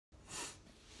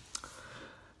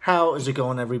How is it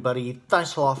going, everybody?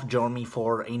 Thanks a lot for joining me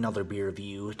for another beer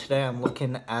review. Today I'm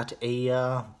looking at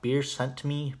a beer sent to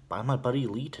me by my buddy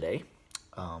Lee today.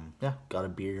 Yeah, got a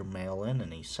beer mail in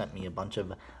and he sent me a bunch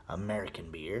of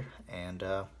American beer and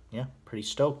yeah, pretty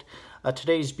stoked.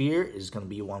 Today's beer is going to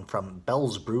be one from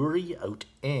Bell's Brewery out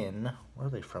in, where are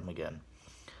they from again?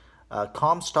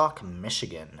 Comstock,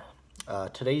 Michigan.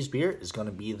 Today's beer is going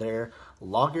to be their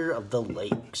Lager of the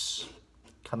Lakes,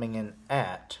 coming in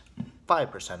at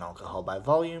 5% alcohol by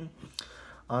volume.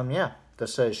 Yeah,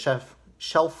 this says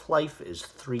shelf life is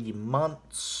 3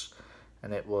 months,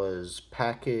 and it was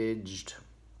packaged,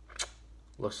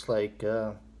 looks like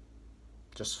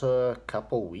just a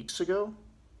couple weeks ago.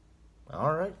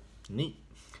 All right,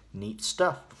 neat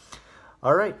stuff.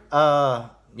 All right,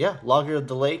 yeah, Lager of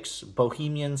the Lakes,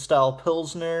 Bohemian style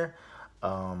Pilsner.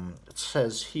 It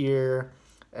says here,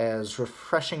 as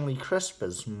refreshingly crisp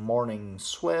as morning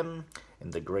swim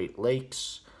in the Great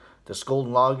Lakes, this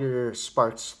golden lager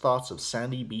sparks thoughts of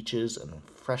sandy beaches and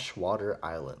freshwater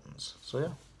islands. So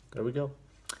yeah, there we go.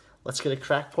 Let's get a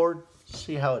crack poured,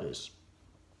 see how it is.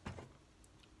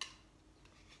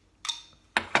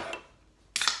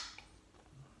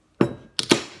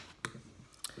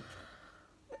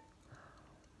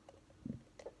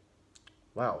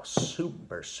 Wow,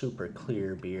 super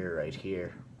clear beer right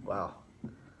here. Wow.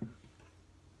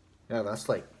 Yeah, that's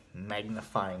like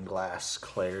magnifying glass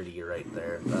clarity right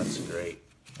there. That's great.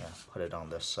 Yeah, put it on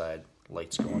this side.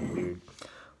 Light's going weird.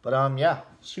 But yeah,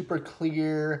 super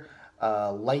clear,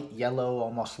 light yellow,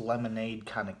 almost lemonade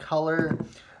kind of color.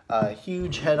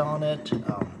 Huge head on it.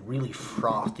 Really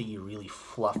frothy, really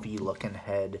fluffy looking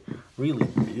head. Really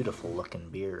beautiful looking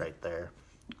beer right there.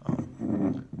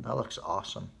 That looks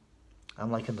awesome.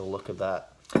 I'm liking the look of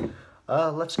that.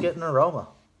 Let's get an aroma.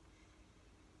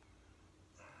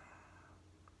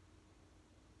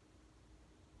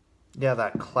 Yeah,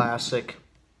 that classic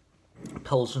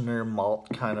Pilsner malt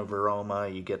kind of aroma.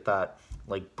 You get that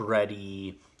like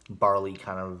bready, barley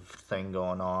kind of thing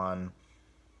going on.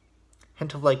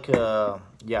 Hint of like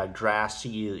yeah,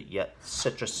 grassy yet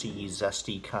citrusy,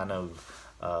 zesty kind of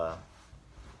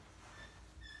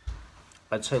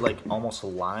I'd say like almost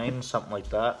lime, something like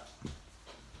that.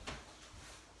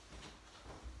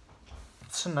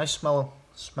 It's a nice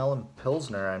smelling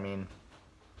Pilsner. I mean,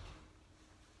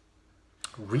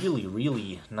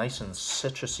 really nice and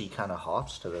citrusy kind of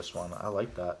hops to this one. I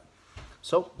like that.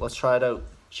 So let's try it out.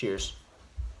 Cheers.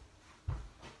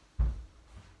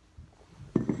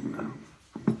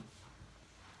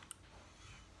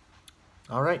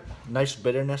 All right, nice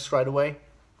bitterness right away.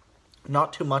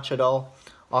 Not too much at all.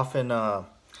 Often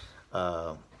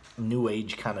new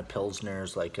age kind of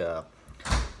Pilsners, like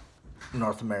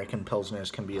North American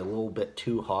Pilsners, can be a little bit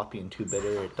too hoppy and too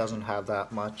bitter. It doesn't have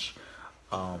that much.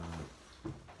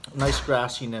 Nice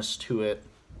grassiness to it,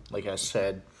 like I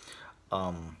said.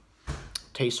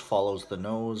 Taste follows the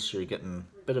nose. You're getting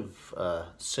a bit of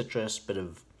citrus, bit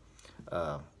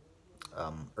of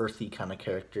earthy kind of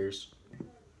characters.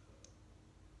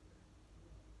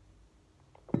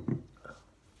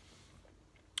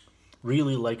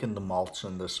 Really liking the malts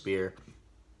in this beer.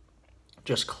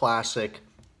 Just classic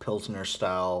Pilsner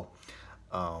style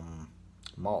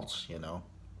malts, you know.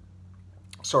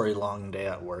 Sorry, long day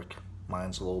at work.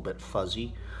 Mine's a little bit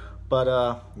fuzzy.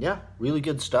 But yeah, really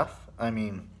good stuff. I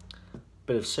mean,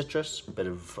 bit of citrus, bit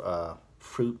of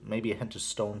fruit, maybe a hint of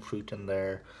stone fruit in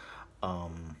there.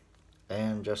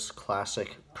 And just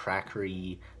classic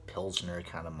crackery Pilsner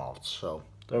kind of malts. So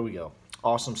there we go.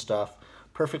 Awesome stuff.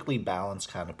 Perfectly balanced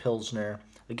kind of Pilsner.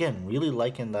 Again, really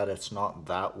liking that it's not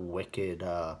that wicked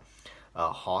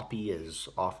hoppy as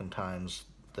oftentimes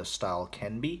the style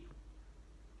can be.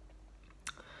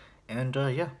 And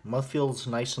yeah, mouthfeel's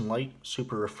nice and light,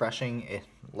 super refreshing.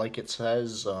 Like it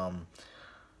says,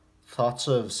 thoughts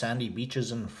of sandy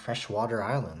beaches and freshwater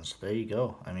islands. There you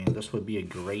go. I mean, this would be a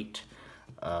great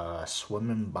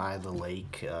swimming by the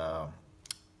lake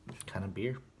kind of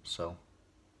beer. So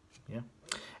yeah.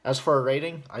 As for a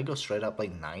rating, I go straight up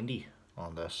like 90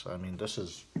 on this. I mean, this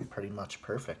is pretty much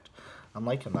perfect. I'm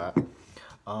liking that.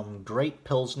 Great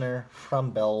Pilsner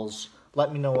from Bell's.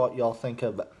 Let me know what y'all think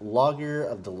of Lager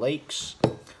of the Lakes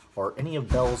or any of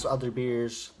Bell's other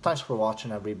beers. Thanks for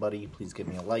watching, everybody. Please give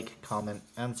me a like, comment,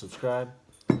 and subscribe.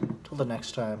 Till the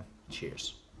next time,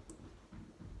 cheers.